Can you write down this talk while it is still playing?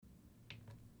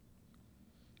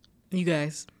You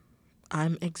guys,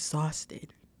 I'm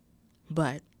exhausted,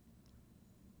 but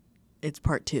it's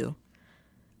part 2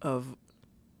 of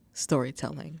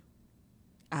storytelling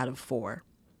out of 4.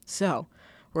 So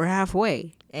we're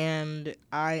halfway, and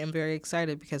I am very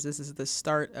excited because this is the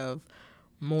start of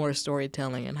more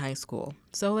storytelling in high school.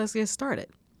 So let's get started.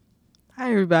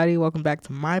 Hi, everybody. Welcome back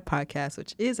to my podcast,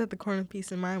 which is At the Corner of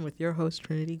Peace and Mind with your host,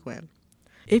 Trinity Gwen.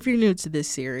 If you're new to this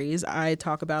series, I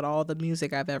talk about all the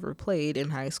music I've ever played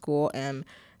in high school and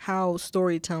how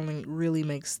storytelling really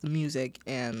makes the music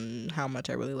and how much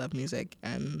I really love music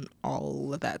and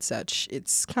all of that such.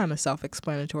 It's kind of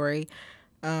self-explanatory.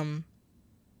 Yeah.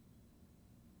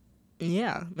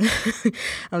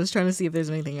 I was trying to see if there's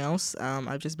anything else.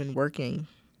 I've just been working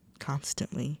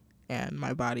constantly and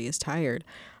my body is tired.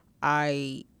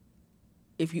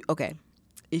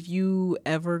 If you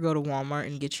ever go to Walmart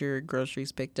and get your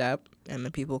groceries picked up and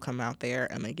the people come out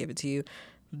there and they give it to you,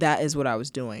 that is what I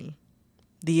was doing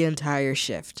the entire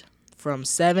shift from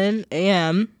 7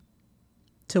 a.m.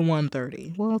 to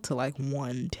 1:30. Well, to like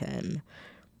 1:10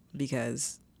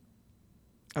 because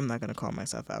I'm not going to call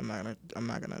myself out. I'm not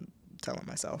going to tell on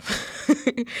myself.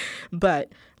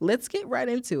 But let's get right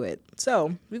into it.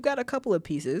 So, we've got a couple of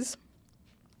pieces.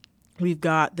 We've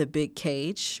got The Big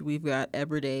Cage. We've got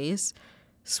Everyday's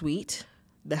Sweet,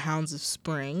 The Hounds of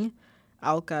Spring,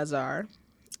 Alcazar,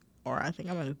 or I think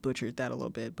I might have butchered that a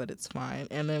little bit, but it's fine.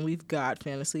 And then we've got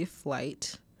Fantasy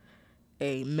Flight,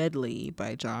 a medley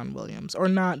by John Williams. Or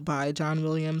not by John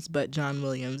Williams, but John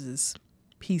Williams's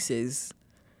pieces,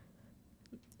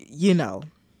 things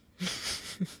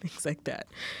like that.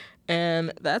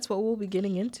 And that's what we'll be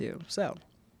getting into. So,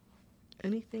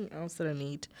 anything else that I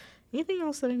need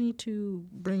to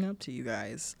bring up to you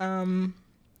guys?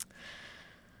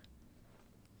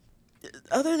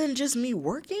 Other than just me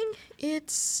working,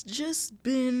 it's just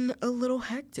been a little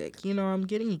hectic. I'm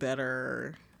getting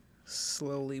better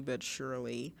slowly but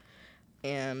surely,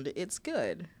 and it's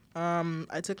good.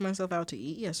 I took myself out to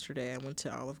eat yesterday. I went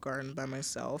to Olive Garden by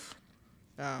myself.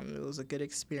 It was a good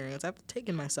experience. I've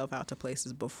taken myself out to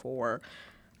places before,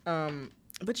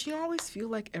 but you always feel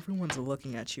like everyone's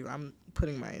looking at you. I'm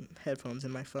putting my headphones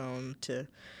in my phone to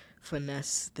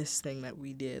finesse this thing that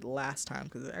we did last time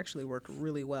because it actually worked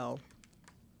really well.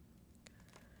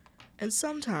 And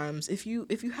sometimes if you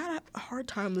had a hard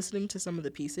time listening to some of the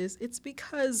pieces, it's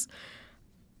because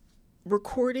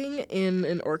recording in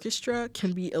an orchestra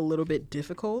can be a little bit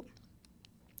difficult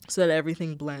so that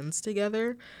everything blends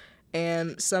together.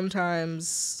 And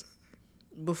sometimes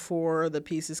before the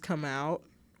pieces come out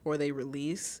or they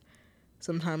release,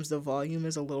 sometimes the volume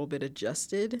is a little bit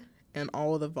adjusted and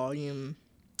all of the volume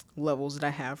levels that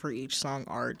I have for each song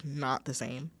are not the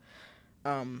same.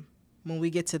 When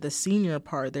we get to the senior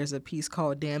part, there's a piece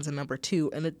called Danza Number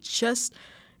 2, and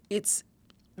it's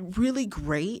really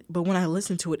great, but when I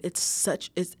listen to it, it's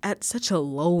at such a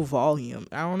low volume.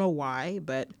 I don't know why,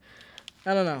 but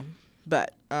I don't know.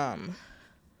 But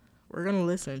we're gonna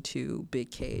listen to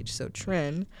Big Cage. So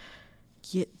Trin,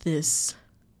 get this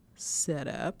set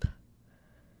up.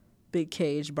 Big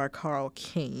Cage by Carl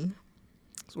King.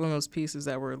 It's one of those pieces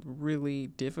that were really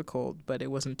difficult, but it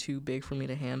wasn't too big for me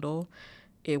to handle.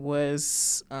 It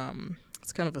was,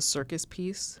 it's kind of a circus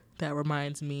piece that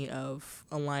reminds me of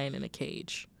a lion in a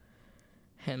cage.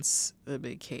 Hence, The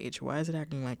Big Cage. Why is it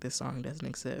acting like this song doesn't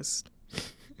exist?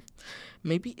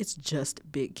 Maybe it's just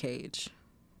Big Cage.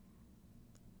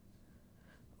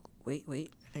 Wait, I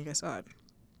think I saw it.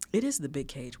 It is The Big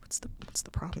Cage. What's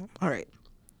the problem? All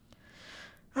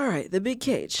right, The Big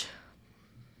Cage.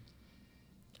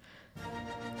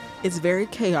 It's very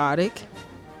chaotic,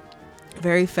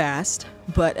 very fast,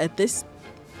 but at this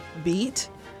beat,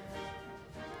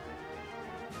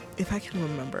 if I can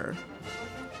remember,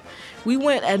 we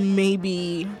went at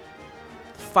maybe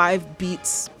 5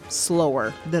 beats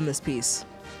slower than this piece.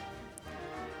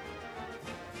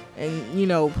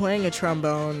 And, playing a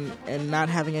trombone and not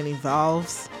having any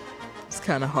valves, it's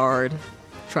kind of hard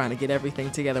trying to get everything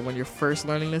together when you're first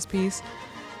learning this piece.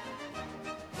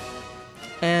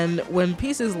 And when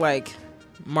pieces like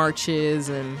marches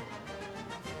and,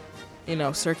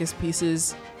 circus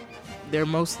pieces, they're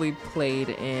mostly played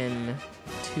in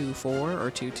 2/4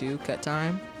 or 2/2 cut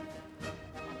time.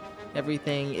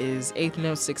 Everything is 8th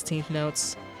notes, 16th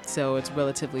notes, so it's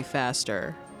relatively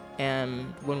faster.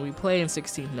 And when we play in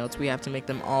 16th notes, we have to make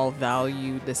them all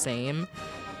valued the same,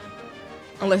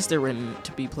 unless they're written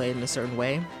to be played in a certain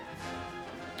way.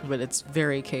 But it's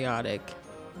very chaotic.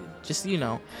 Just, you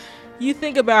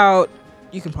think about,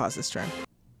 you can pause this trend.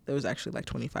 There was actually like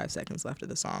 25 seconds left of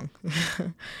the song.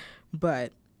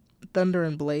 But Thunder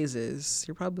and Blazes.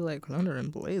 You're probably like, Thunder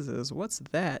and Blazes? What's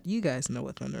that? You guys know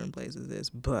what Thunder and Blazes is,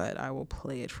 but I will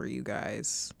play it for you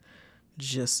guys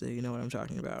just so you know what I'm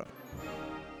talking about.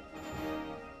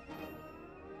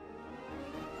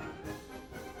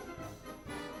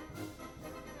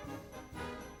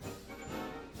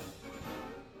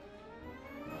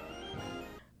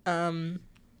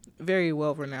 Very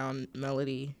well-renowned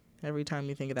melody. Every time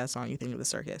you think of that song, you think of the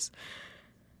circus.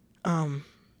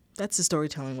 That's the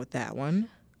storytelling with that one.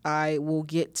 I will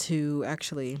get to,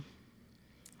 actually,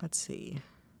 let's see.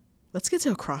 Let's get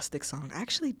to Acrostic Song. I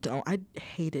actually don't. I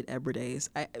hated Everdays.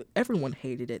 Everyone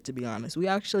hated it, to be honest.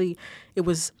 It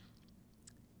was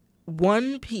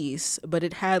one piece, but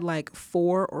it had like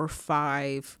four or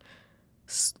five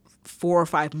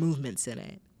movements in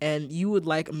it. And you would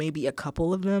like maybe a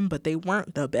couple of them, but they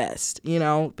weren't the best,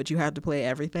 but you had to play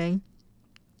everything.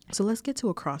 So let's get to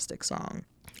Acrostic Song.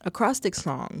 Acrostic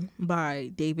Song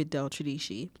by David Del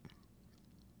Tredici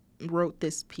wrote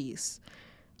this piece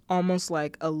almost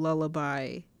like a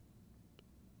lullaby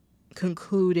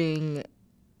concluding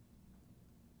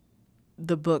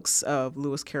the books of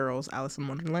Lewis Carroll's Alice in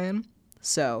Wonderland.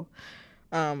 So,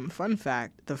 fun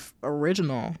fact, the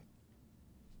original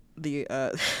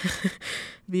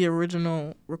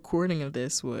recording of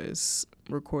this was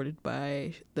recorded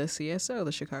by the CSO,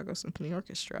 the Chicago Symphony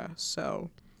Orchestra. So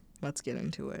let's get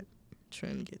into it.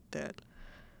 Trying to get that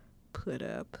put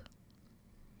up.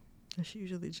 I should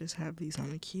usually just have these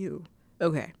on the cue.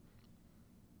 Okay.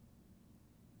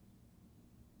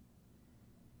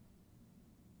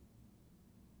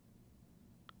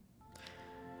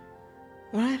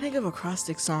 When I think of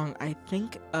Acrostic Song, I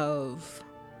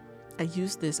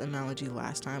used this analogy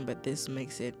last time, but this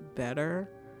makes it better.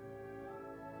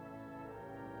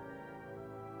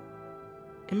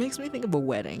 It makes me think of a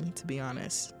wedding, to be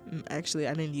honest. Actually,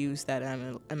 I didn't use that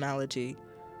analogy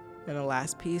in the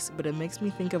last piece, but it makes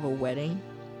me think of a wedding.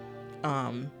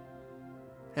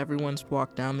 Everyone's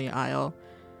walked down the aisle,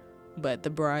 but the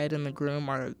bride and the groom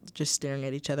are just staring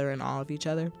at each other in awe of each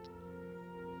other.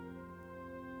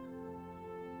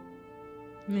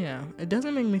 Yeah, it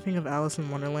doesn't make me think of Alice in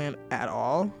Wonderland at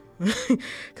all,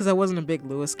 because I wasn't a big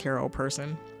Lewis Carroll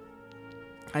person.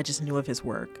 I just knew of his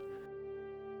work.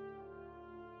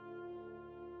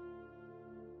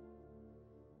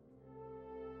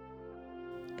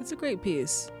 It's a great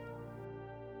piece.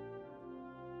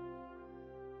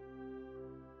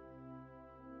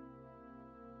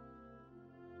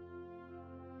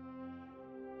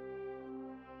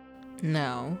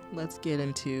 Now, let's get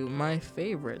into my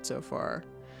favorite so far,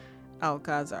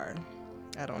 Alcazar.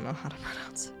 I don't know how to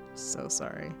pronounce it. So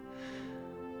sorry.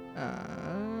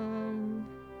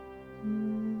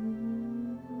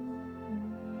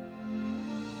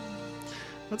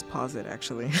 Let's pause it,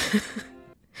 actually.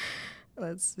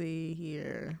 Let's see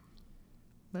here.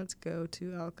 Let's go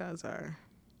to Alcazar.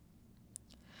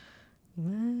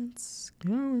 Let's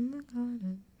go in the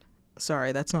garden.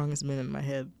 Sorry, that song has been in my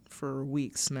head for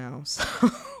weeks now, so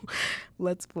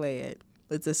let's play it.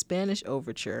 It's a Spanish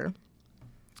overture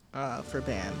for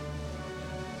band.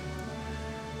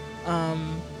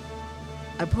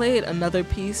 I played another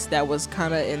piece that was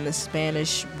kind of in the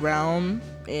Spanish realm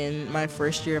in my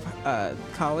first year of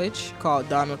college called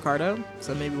Don Ricardo,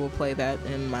 so maybe we'll play that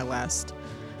in my last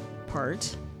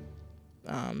part.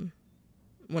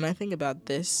 When I think about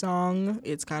this song,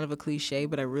 it's kind of a cliche,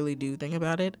 but I really do think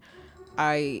about it.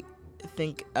 I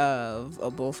think of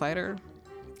a bullfighter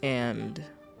and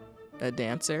a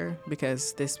dancer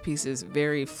because this piece is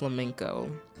very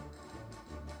flamenco.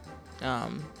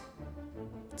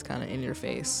 It's kind of in your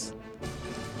face.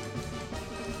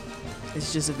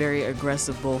 It's just a very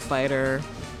aggressive bullfighter.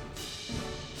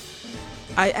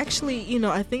 I actually,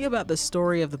 I think about the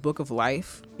story of the Book of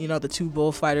Life. The two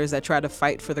bullfighters that try to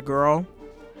fight for the girl.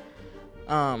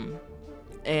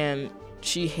 And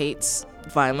she hates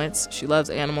violence. She loves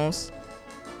animals.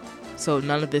 So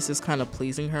none of this is kind of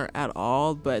pleasing her at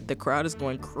all. But the crowd is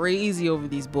going crazy over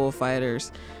these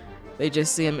bullfighters. They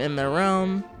just see him in their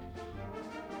realm.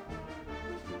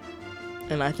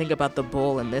 And I think about the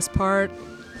bull in this part.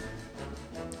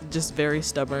 Just very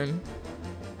stubborn.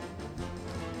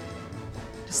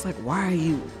 Just like, why are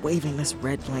you waving this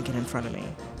red blanket in front of me?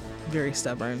 Very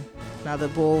stubborn. Now the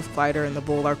bullfighter and the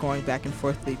bull are going back and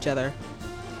forth with each other.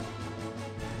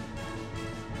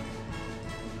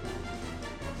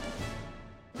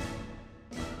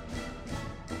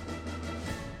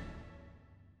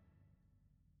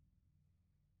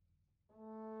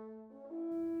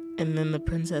 And then the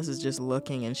princess is just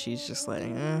looking and she's just like,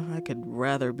 I could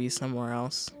rather be somewhere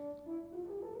else.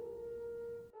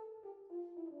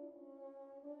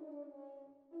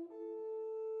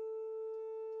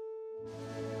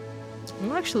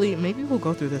 Well, actually, maybe we'll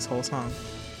go through this whole song,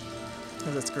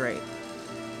 because it's great.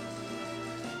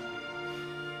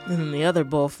 And then the other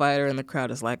bullfighter in the crowd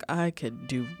is like, I could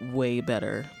do way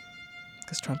better,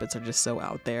 because trumpets are just so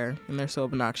out there, and they're so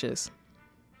obnoxious.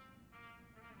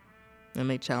 And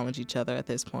they challenge each other at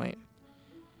this point.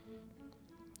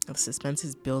 The suspense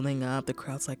is building up. The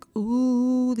crowd's like,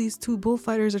 ooh, these two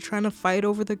bullfighters are trying to fight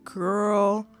over the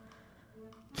girl.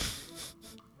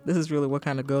 This is really what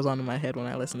kind of goes on in my head when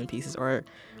I listen to pieces or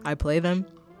I play them.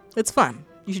 It's fun.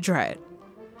 You should try it.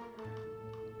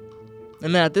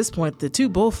 And then at this point, the two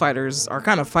bullfighters are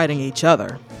kind of fighting each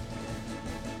other.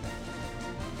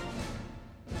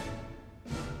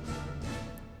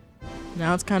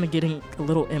 Now it's kind of getting a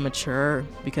little immature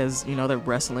because, you know, they're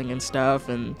wrestling and stuff,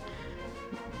 and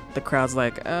the crowd's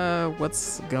like,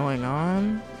 what's going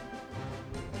on?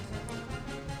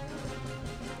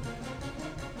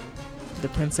 The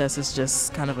princess is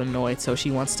just kind of annoyed, so she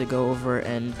wants to go over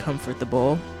and comfort the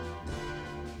bull.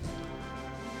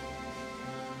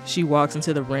 She walks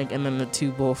into the ring, and then the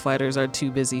two bullfighters are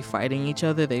too busy fighting each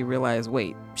other. They realize,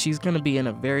 wait, she's going to be in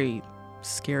a very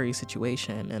scary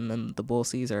situation, and then the bull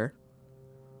sees her.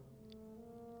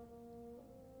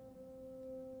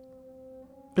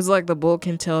 It's like the bull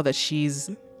can tell that she's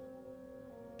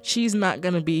not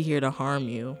going to be here to harm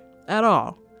you at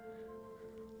all.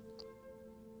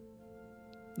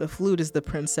 The flute is the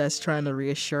princess trying to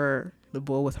reassure the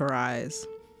bull with her eyes.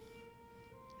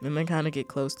 And they kind of get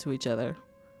close to each other.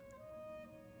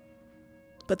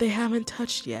 But they haven't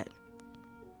touched yet.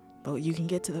 But you can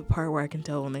get to the part where I can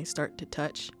tell when they start to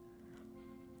touch.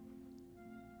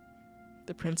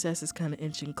 The princess is kind of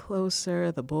inching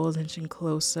closer. The bull is inching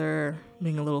closer,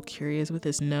 being a little curious with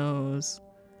his nose.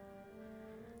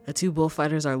 The two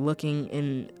bullfighters are looking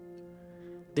and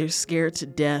they're scared to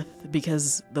death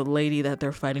because the lady that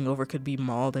they're fighting over could be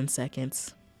mauled in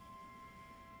seconds.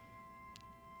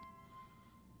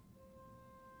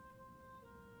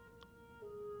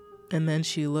 And then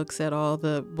she looks at all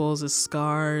the bull's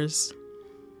scars.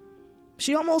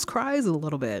 She almost cries a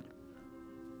little bit.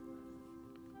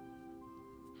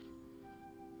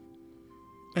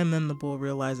 And then the bull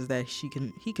realizes that he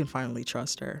can finally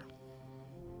trust her.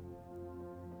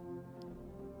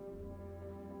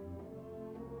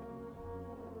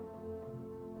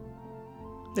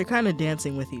 They're kind of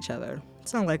dancing with each other.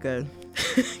 It's not like a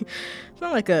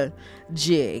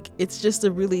jig. It's just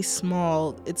a really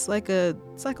small, it's like a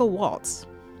waltz.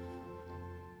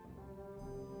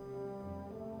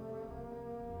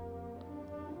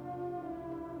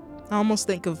 I almost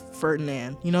think of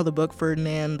Ferdinand. You know the book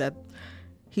Ferdinand, that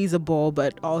he's a bull,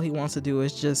 but all he wants to do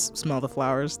is just smell the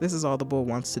flowers. This is all the bull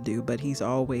wants to do, but he's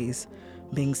always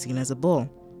being seen as a bull.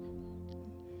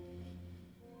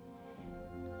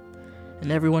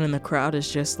 And everyone in the crowd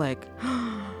is just like,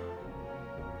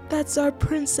 that's our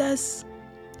princess.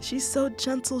 She's so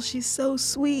gentle. She's so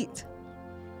sweet.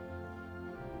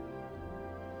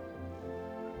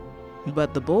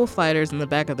 But the bullfighters in the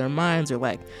back of their minds are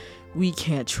like, we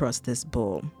can't trust this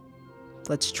bull.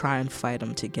 Let's try and fight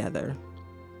him together.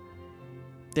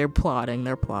 They're plotting.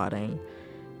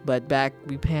 But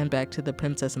we pan back to the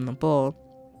princess and the bull.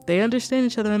 They understand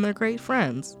each other and they're great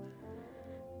friends.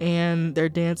 And their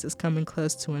dance is coming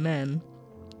close to an end.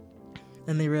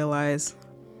 And they realize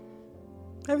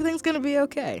everything's going to be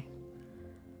okay.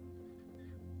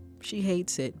 She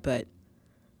hates it, but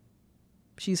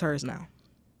she's hers now.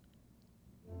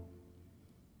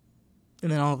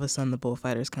 And then all of a sudden the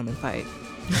bullfighters come and fight.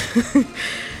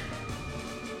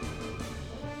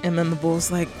 And then the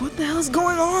bull's like, what the hell's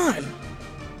going on?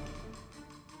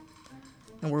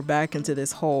 And we're back into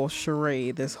this whole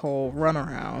charade, this whole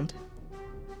runaround.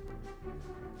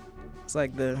 It's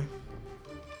like the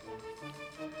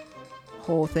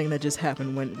whole thing that just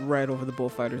happened went right over the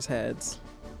bullfighters' heads.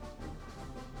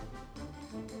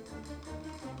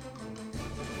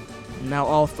 Now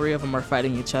all three of them are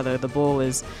fighting each other. The bull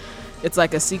is, it's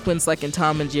like a sequence like in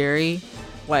Tom and Jerry.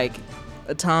 Like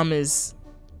Tom is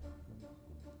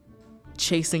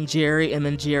chasing Jerry and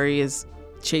then Jerry is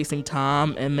chasing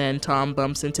Tom, and then Tom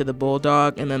bumps into the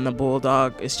bulldog and then the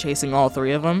bulldog is chasing all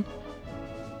three of them.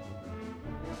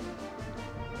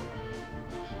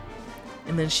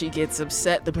 And then she gets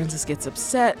upset. The princess gets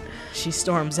upset. She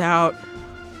storms out.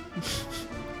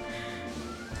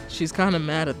 She's kind of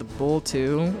mad at the bull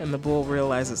too. And the bull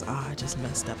realizes, I just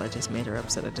messed up. I just made her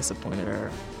upset. I disappointed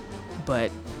her. But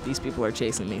these people are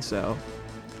chasing me, so.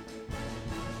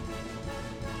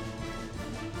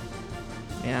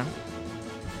 Yeah.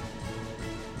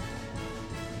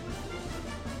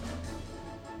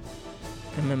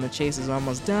 And then the chase is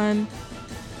almost done.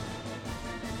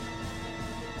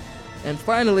 And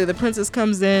finally, the princess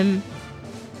comes in,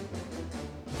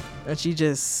 and she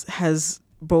just has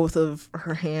both of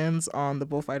her hands on the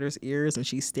bullfighter's ears, and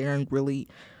she's staring really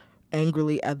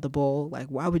angrily at the bull, like,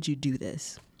 why would you do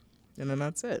this? And then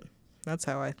that's it. That's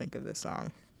how I think of this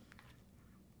song.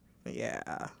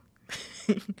 Yeah.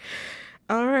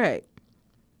 All right.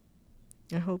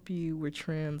 I hope you were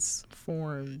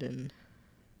transformed and,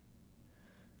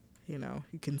 you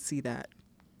can see that.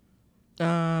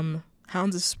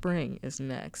 Hounds of Spring is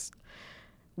next.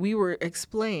 We were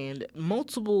explained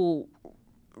multiple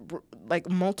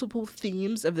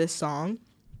themes of this song,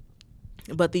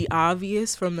 but the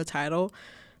obvious from the title,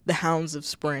 the Hounds of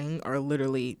Spring, are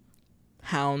literally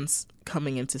hounds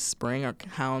coming into spring, or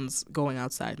hounds going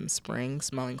outside in spring,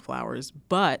 smelling flowers.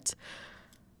 But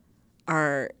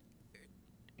our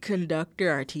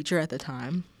conductor, our teacher at the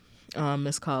time,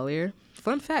 Miss Collier,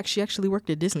 fun fact, she actually worked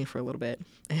at Disney for a little bit.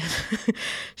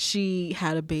 She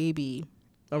had a baby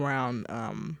around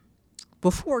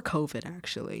before COVID,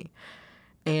 actually,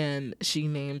 and she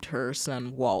named her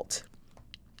son Walt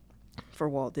for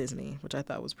Walt Disney, which I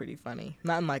thought was pretty funny.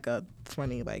 Not in like a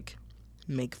funny, like,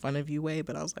 make fun of you way,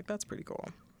 but I was like, that's pretty cool.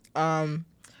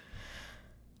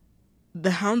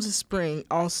 The Hounds of Spring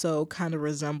also kind of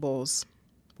resembles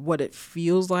what it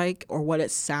feels like, or what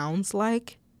it sounds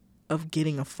like, of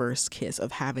getting a first kiss,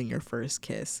 of having your first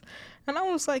kiss. And I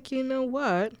was like, you know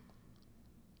what?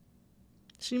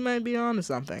 She might be onto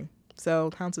something.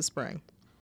 So, Hounds of Spring.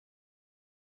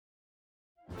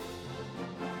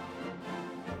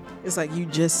 It's like you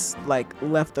just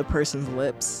left the person's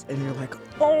lips and you're like,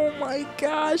 oh my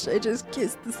gosh, I just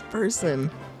kissed this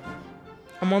person.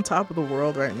 I'm on top of the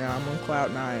world right now. I'm on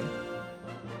cloud 9.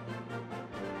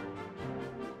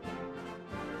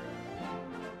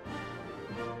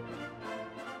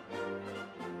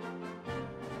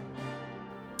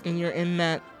 And you're in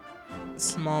that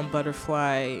small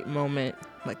butterfly moment,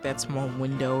 like that small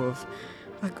window of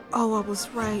like, oh, I was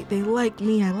right. They like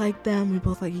me. I like them. We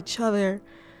both like each other.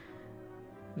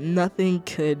 Nothing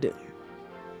could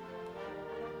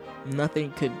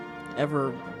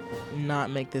ever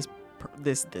not make this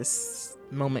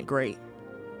moment great.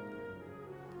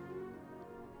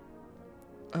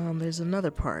 There's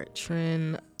another part.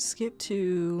 Trin, skip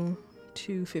to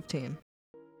 2:15.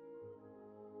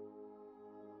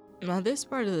 Now this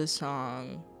part of the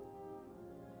song,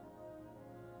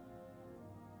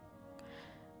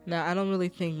 now I don't really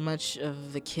think much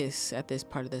of the kiss at this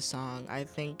part of the song. I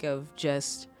think of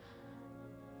just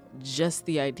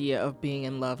the idea of being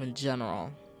in love in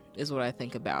general is what I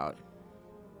think about.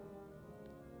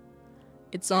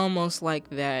 It's almost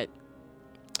like that.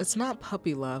 It's not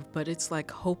puppy love, but it's like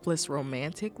hopeless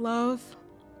romantic love.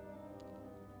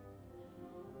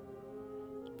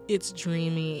 It's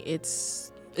dreamy.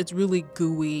 It's really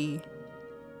gooey.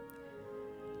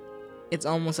 It's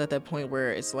almost at that point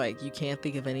where it's like you can't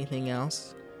think of anything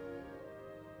else.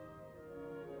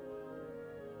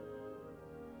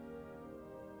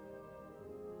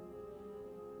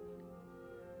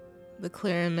 The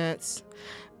clarinets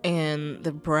and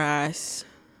the brass,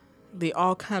 they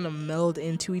all kind of meld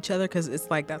into each other, because it's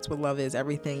like that's what love is.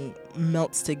 Everything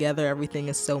melts together. Everything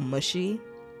is so mushy.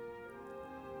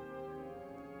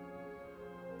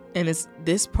 And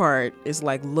this part is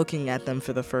like looking at them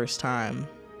for the first time.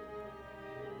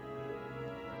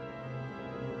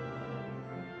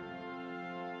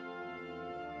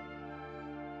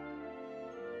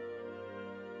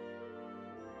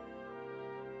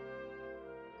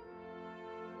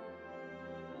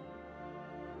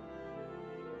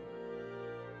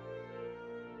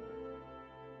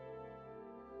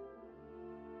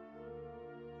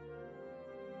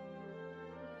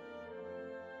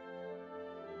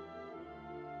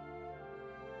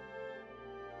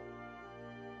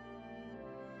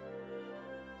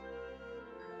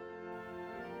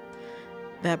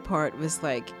 That part was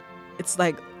like, it's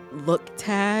like look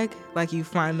tag, like you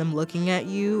find them looking at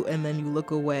you and then you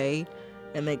look away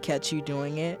and they catch you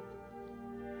doing it.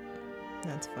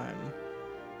 That's fun.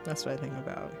 That's what I think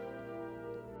about.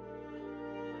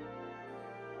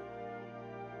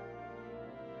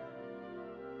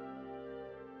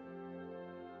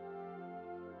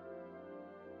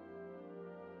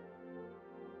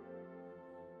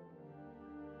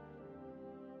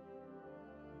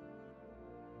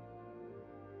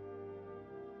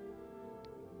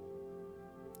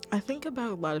 I think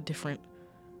about a lot of different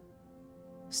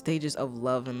stages of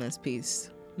love in this piece.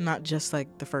 Not just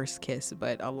like the first kiss,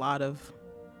 but a lot of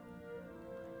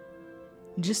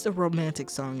just a romantic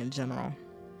song in general.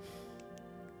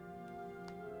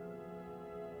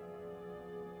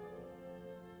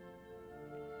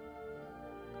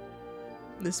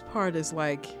 This part is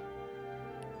like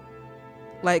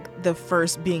like the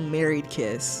first being married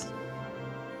kiss.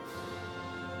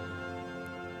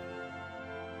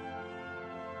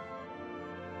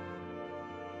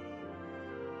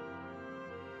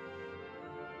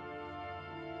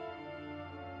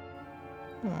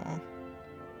 Aw.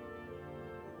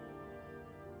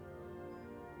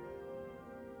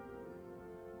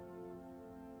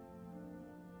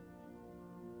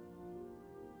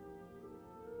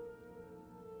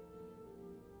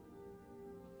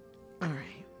 All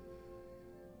right.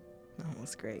 That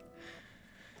was great.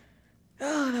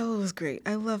 Oh, that was great.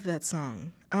 I love that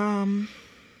song.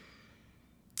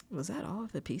 Was that all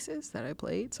of the pieces that I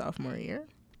played sophomore year?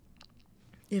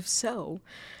 If so,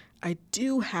 I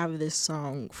do have this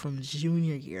song from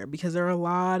junior year because there are a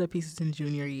lot of pieces in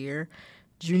junior year.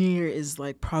 Junior year is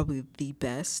like probably the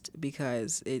best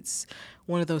because it's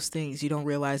one of those things you don't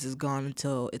realize is gone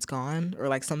until it's gone, or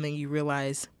like something you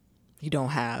realize you don't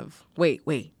have. Wait,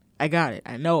 I got it.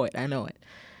 I know it. I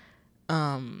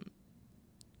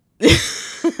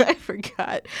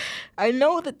forgot. I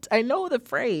know the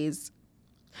phrase.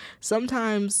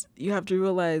 Sometimes you have to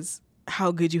realize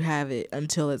how good you have it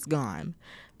until it's gone.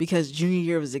 Because junior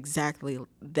year was exactly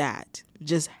that.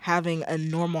 Just having a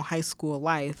normal high school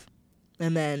life,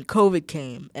 and then COVID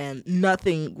came and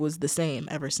nothing was the same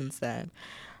ever since then.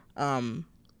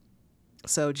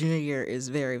 So junior year is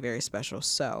very, very special.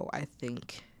 So I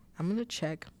think I'm going to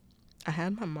check. I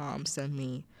had my mom send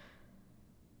me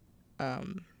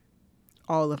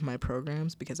all of my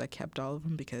programs because I kept all of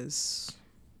them because,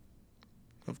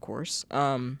 of course,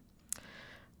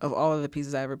 of all of the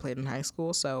pieces I ever played in high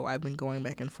school. So I've been going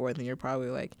back and forth, and you're probably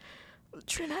like,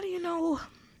 Trin, how do you know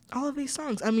all of these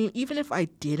songs? I mean, even if I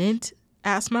didn't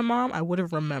ask my mom, I would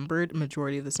have remembered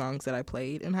majority of the songs that I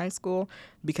played in high school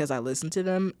because I listened to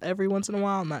them every once in a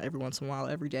while. Not every once in a while,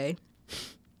 every day.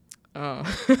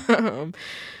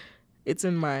 It's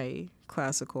in my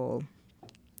classical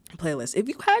playlist. If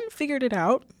you hadn't figured it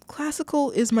out,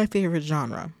 classical is my favorite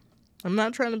genre. I'm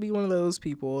not trying to be one of those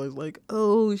people. It's like,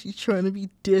 oh, she's trying to be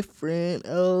different.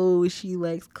 Oh, she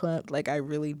likes like, I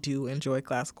really do enjoy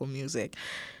classical music.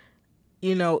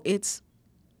 You know, it's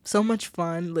so much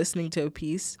fun listening to a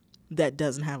piece that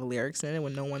doesn't have lyrics in it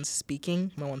when no one's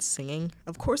speaking, no one's singing.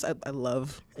 Of course, I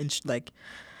love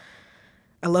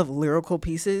I love lyrical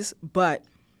pieces, but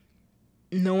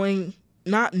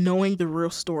not knowing the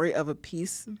real story of a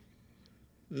piece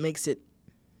makes it,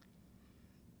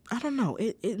 I don't know,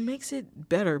 it makes it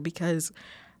better because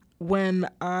when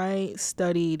I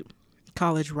studied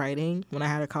college writing, when I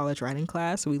had a college writing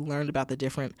class, we learned about the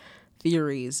different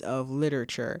theories of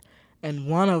literature. And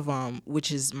one of them,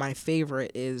 which is my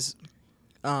favorite, is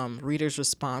reader's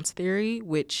response theory,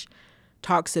 which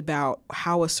talks about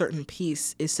how a certain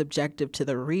piece is subjective to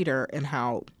the reader and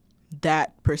how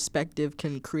that perspective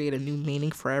can create a new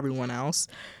meaning for everyone else,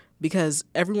 because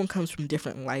everyone comes from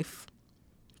different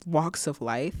walks of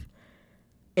life.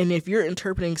 And if you're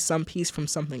interpreting some piece from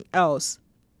something else,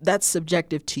 that's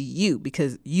subjective to you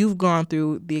because you've gone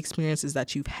through the experiences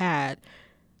that you've had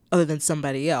other than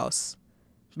somebody else.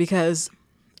 Because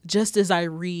just as I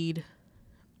read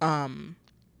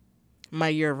My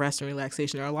Year of Rest and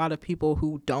Relaxation, there are a lot of people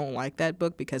who don't like that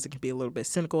book because it can be a little bit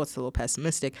cynical, it's a little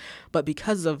pessimistic. But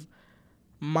because of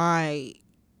my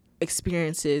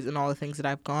experiences and all the things that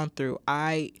I've gone through,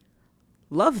 I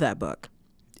love that book.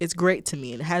 It's great to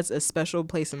me. It has a special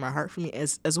place in my heart for me,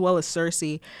 as well as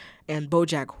Cersei and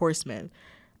BoJack Horseman.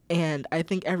 And I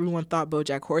think everyone thought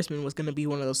BoJack Horseman was going to be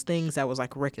one of those things that was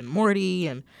like Rick and Morty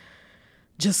and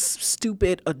just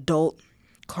stupid adult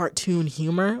cartoon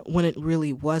humor when it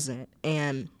really wasn't.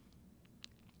 And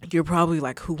you're probably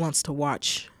like, who wants to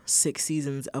watch 6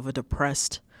 seasons of a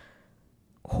depressed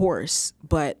horse?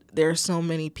 But there are so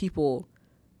many people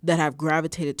that have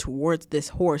gravitated towards this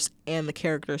horse and the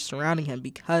characters surrounding him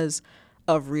because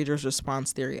of reader's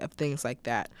response theory of things like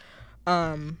that.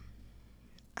 I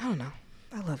don't know.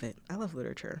 I love it. I love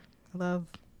literature. I love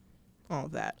all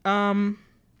of that.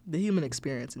 The human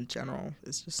experience in general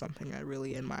is just something I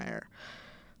really admire.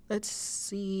 Let's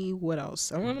see what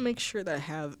else. I want to make sure that I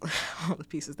have all the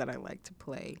pieces that I like to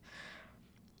play.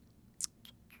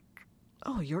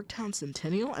 Oh, Yorktown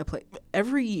Centennial? I play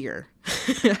every year.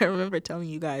 I remember telling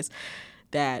you guys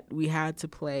that we had to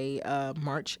play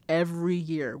March. Every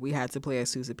year we had to play a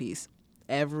Sousa piece.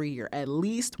 Every year. At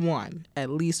least one.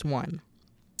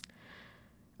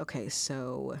 Okay,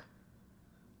 so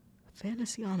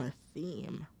Fantasy on a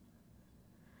Theme.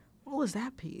 What was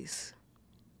that piece?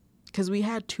 Because we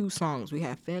had 2 songs. We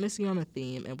had Fantasy on a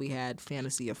Theme and we had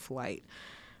Fantasy of Flight.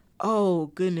 Oh,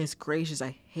 goodness gracious.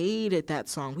 I hated that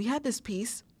song. We had this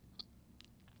piece.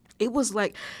 it was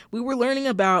like we were learning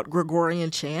about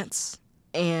Gregorian chants,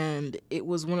 and it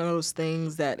was one of those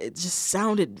things that it just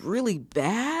sounded really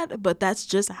bad, but that's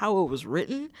just how it was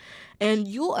written. And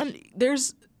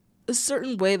there's a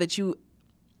certain way that you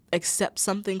accept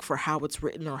something for how it's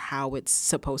written or how it's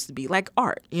supposed to be, like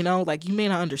art, like you may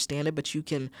not understand it, but you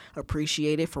can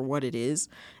appreciate it for what it is.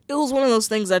 It was one of those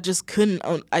things I just couldn't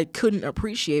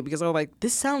appreciate, because I was like,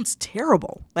 this sounds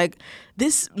terrible. Like,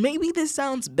 maybe this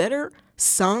sounds better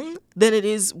sung than it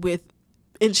is with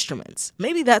instruments.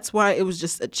 Maybe that's why it was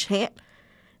just a chant,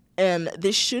 and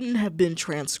this shouldn't have been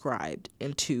transcribed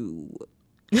into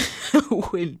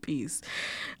Wind Piece.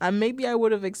 Maybe I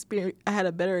would have had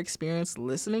a better experience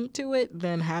listening to it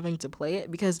than having to play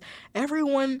it, because I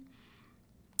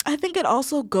think it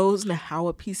also goes into how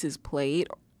a piece is played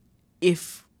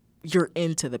if you're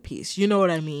into the piece. You know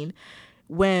what I mean?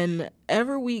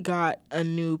 Whenever we got a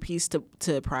new piece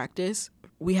to practice,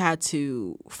 we had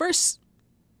to first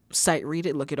sight read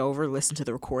it, look it over, listen to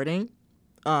the recording.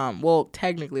 Well,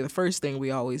 technically, the first thing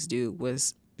we always do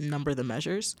was number the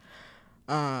measures.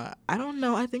 I don't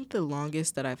know. I think the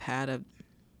longest that I've had a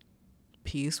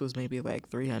piece was maybe like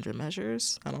 300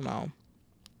 measures. I don't know.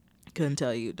 Couldn't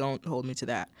tell you. Don't hold me to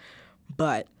that.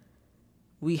 But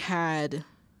we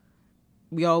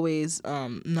always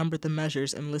numbered the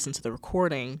measures and listened to the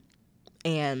recording.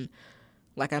 And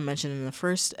like I mentioned in the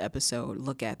first episode,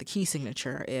 look at the key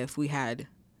signature. If we had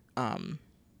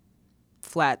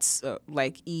flats,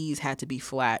 like E's had to be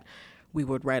flat, we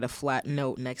would write a flat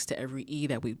note next to every E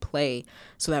that we play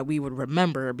so that we would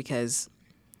remember, because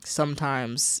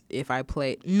sometimes if I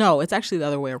play... No, it's actually the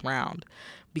other way around.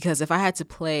 Because if I had to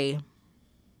play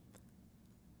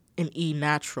an E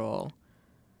natural...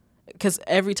 Because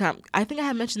every time... I think I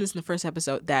had mentioned this in the first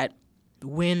episode, that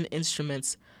wind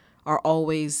instruments are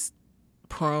always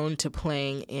prone to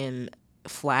playing in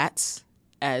flats,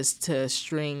 as to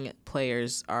string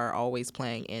players are always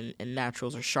playing in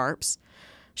naturals or sharps.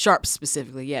 Sharps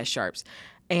specifically, yeah, sharps.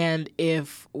 And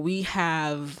if we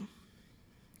have,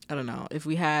 I don't know, if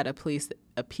we had a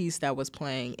piece that was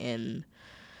playing in,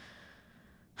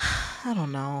 I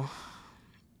don't know,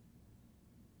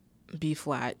 B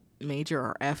flat major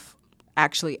or F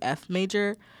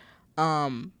major,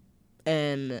 and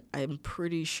I'm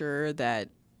pretty sure that,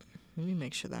 let me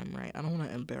make sure that I'm right. I don't want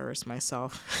to embarrass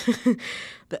myself.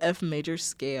 The F major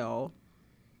scale,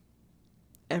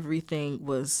 everything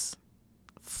was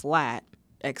flat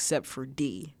except for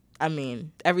D. I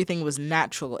mean, everything was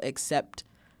natural except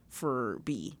for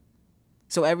B.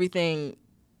 So everything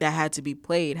that had to be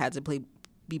played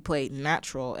be played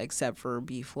natural except for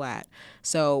B flat.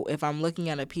 So if I'm looking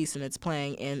at a piece and it's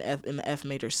playing in the F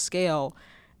major scale,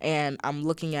 and I'm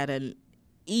looking at an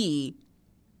E,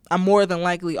 I'm more than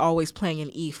likely always playing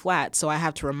an E flat. So I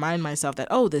have to remind myself that,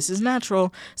 oh, this is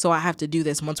natural. So I have to do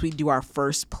this once we do our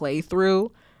first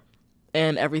playthrough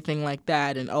and everything like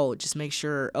that. And, just make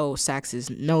sure, saxes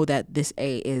know that this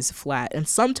A is flat. And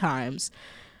sometimes,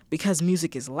 because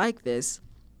music is like this,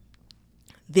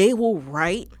 they will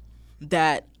write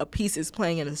that a piece is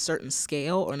playing in a certain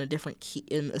scale or in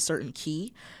a certain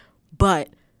key, but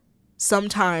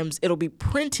sometimes it'll be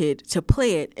printed to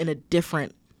play it in a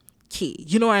different key.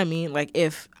 You know what I mean? Like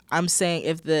if I'm saying,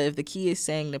 if the key is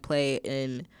saying to play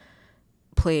an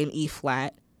E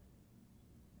flat,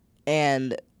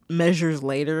 and measures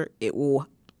later it will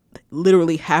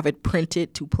literally have it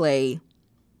printed to play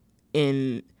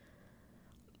in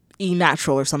E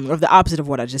natural or something, or the opposite of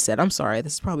what I just said. I'm sorry,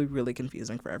 this is probably really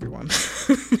confusing for everyone.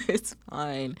 It's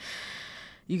fine.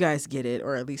 You guys get it,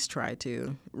 or at least try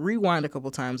to. Rewind a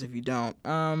couple times if you don't.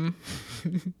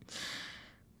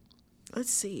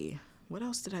 Let's see. What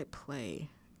else did I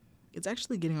play? It's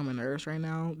actually getting on my nerves right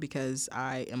now, because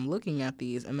I am looking at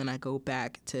these and then I go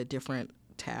back to a different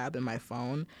tab in my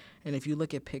phone. And if you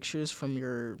look at pictures from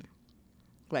your,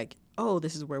 like,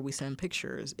 this is where we send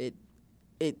pictures, it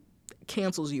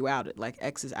cancels you out. It like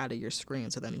X's out of your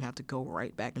screen. So then you have to go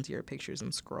right back into your pictures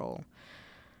and scroll.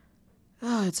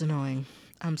 Oh, it's annoying.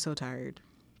 I'm so tired.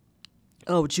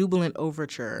 Jubilant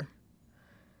Overture.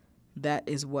 That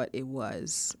is what it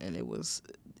was. And it was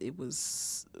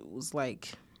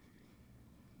like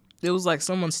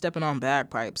someone stepping on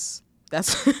bagpipes.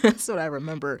 That's what I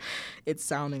remember it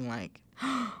sounding like.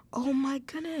 Oh my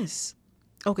goodness.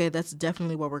 Okay, that's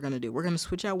definitely what we're going to do. We're going to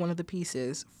switch out one of the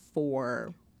pieces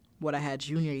for what I had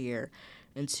junior year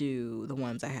into the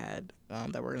ones I had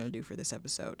that we're going to do for this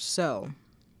episode. So,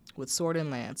 with Sword and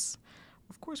Lance,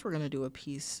 of course we're going to do a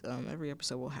piece. Every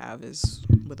episode we'll have is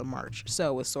with a march.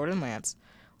 So, with Sword and Lance,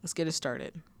 let's get it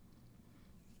started.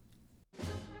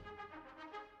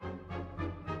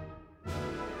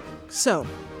 So,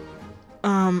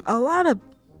 A lot of,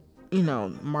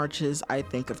 marches, I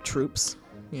think of troops,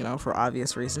 for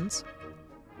obvious reasons.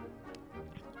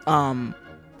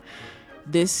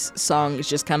 This song is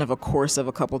just kind of a course of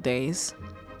a couple days.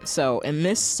 So in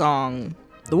this song,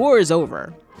 the war is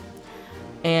over.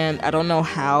 And I don't know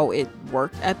how it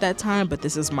worked at that time, but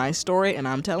this is my story and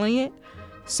I'm telling it.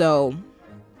 So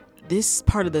this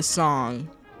part of the song,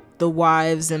 the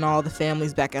wives and all the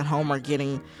families back at home are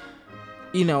getting,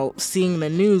 seeing the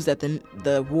news that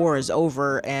the war is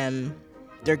over, and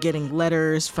they're getting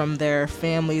letters from their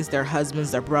families, their husbands,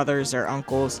 their brothers, their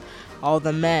uncles. All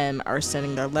the men are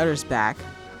sending their letters back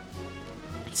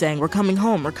saying, we're coming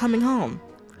home, we're coming home.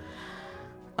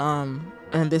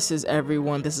 And this is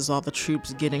everyone, this is all the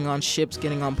troops getting on ships,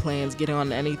 getting on planes, getting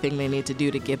on anything they need to do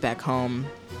to get back home.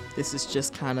 This is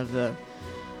just kind of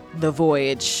the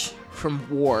voyage from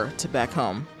war to back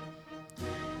home.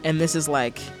 And this is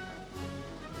a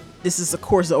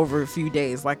course over a few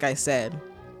days, like I said.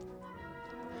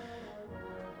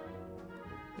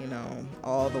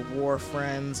 All the war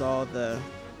friends, all the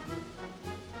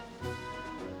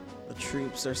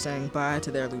troops are saying bye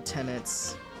to their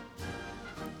lieutenants.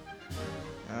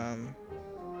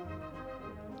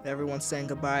 Everyone's saying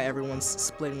goodbye. Everyone's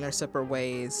splitting their separate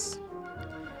ways.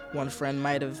 One friend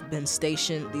might have been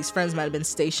stationed. These friends might have been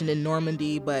stationed in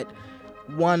Normandy, but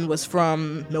one was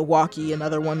from Milwaukee.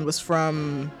 Another one was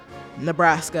from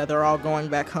Nebraska. They're all going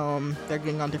back home. They're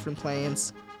getting on different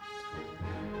planes.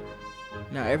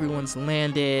 Now everyone's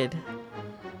landed.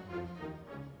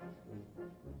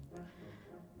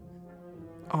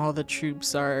 All the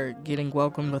troops are getting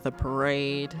welcomed with a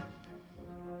parade.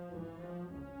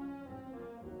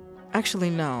 Actually,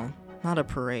 no, not a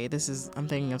parade. I'm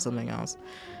thinking of something else.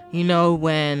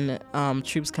 When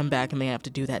troops come back and they have to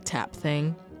do that tap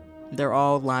thing, they're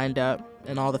all lined up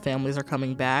and all the families are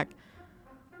coming back.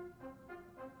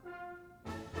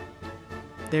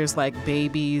 There's like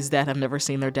babies that have never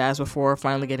seen their dads before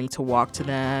finally getting to walk to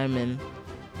them, and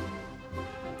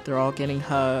they're all getting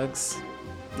hugs.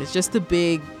 It's just a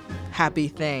big happy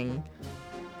thing.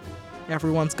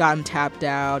 Everyone's gotten tapped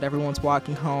out. Everyone's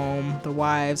walking home. The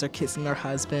wives are kissing their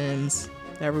husbands.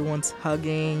 Everyone's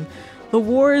hugging. The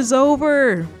war is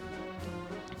over.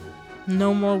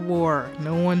 No more war.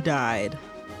 No one died.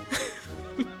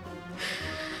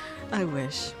 I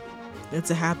wish.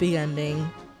 It's a happy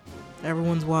ending.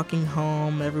 Everyone's walking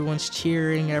home. Everyone's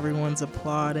cheering. Everyone's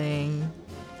applauding.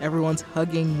 Everyone's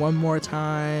hugging one more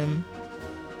time.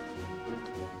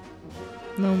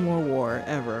 No more war,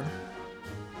 ever.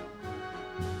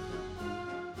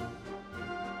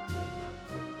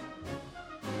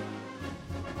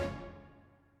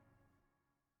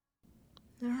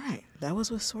 Alright, that was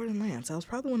with Sword and Lance. That was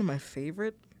probably one of my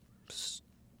favorite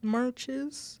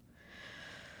marches.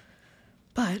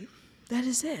 But that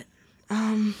is it.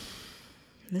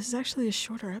 This is actually a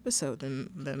shorter episode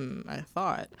than I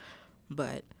thought.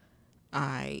 But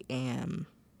I am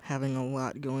having a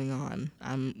lot going on.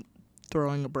 I'm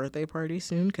throwing a birthday party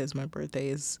soon because my birthday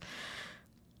is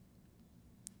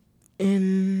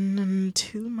in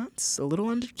 2 months, a little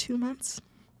under 2 months.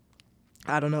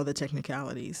 I don't know the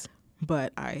technicalities,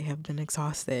 but I have been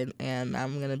exhausted, and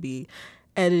I'm going to be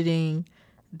editing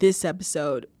this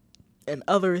episode and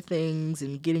other things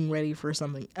and getting ready for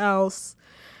something else.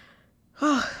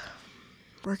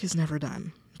 Work is never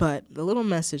done. But the little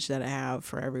message that I have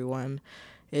for everyone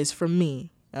is from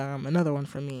me. Another one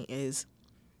from me is,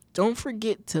 don't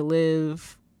forget to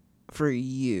live for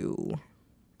you.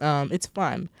 It's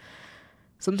fun.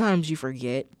 Sometimes you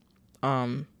forget.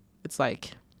 It's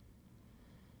like,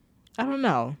 I don't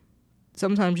know.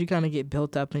 Sometimes you kind of get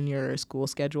built up in your school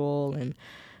schedule, and,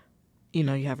 you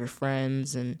have your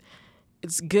friends, and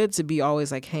it's good to be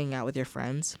always like hanging out with your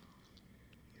friends.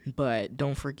 But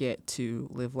don't forget to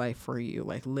live life for you,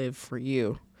 like live for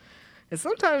you. And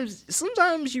sometimes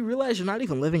you realize you're not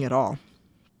even living at all.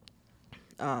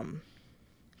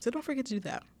 So don't forget to do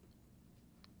that.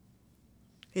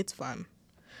 It's fun.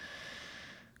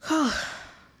 I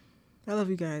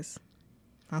love you guys.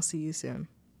 I'll see you soon.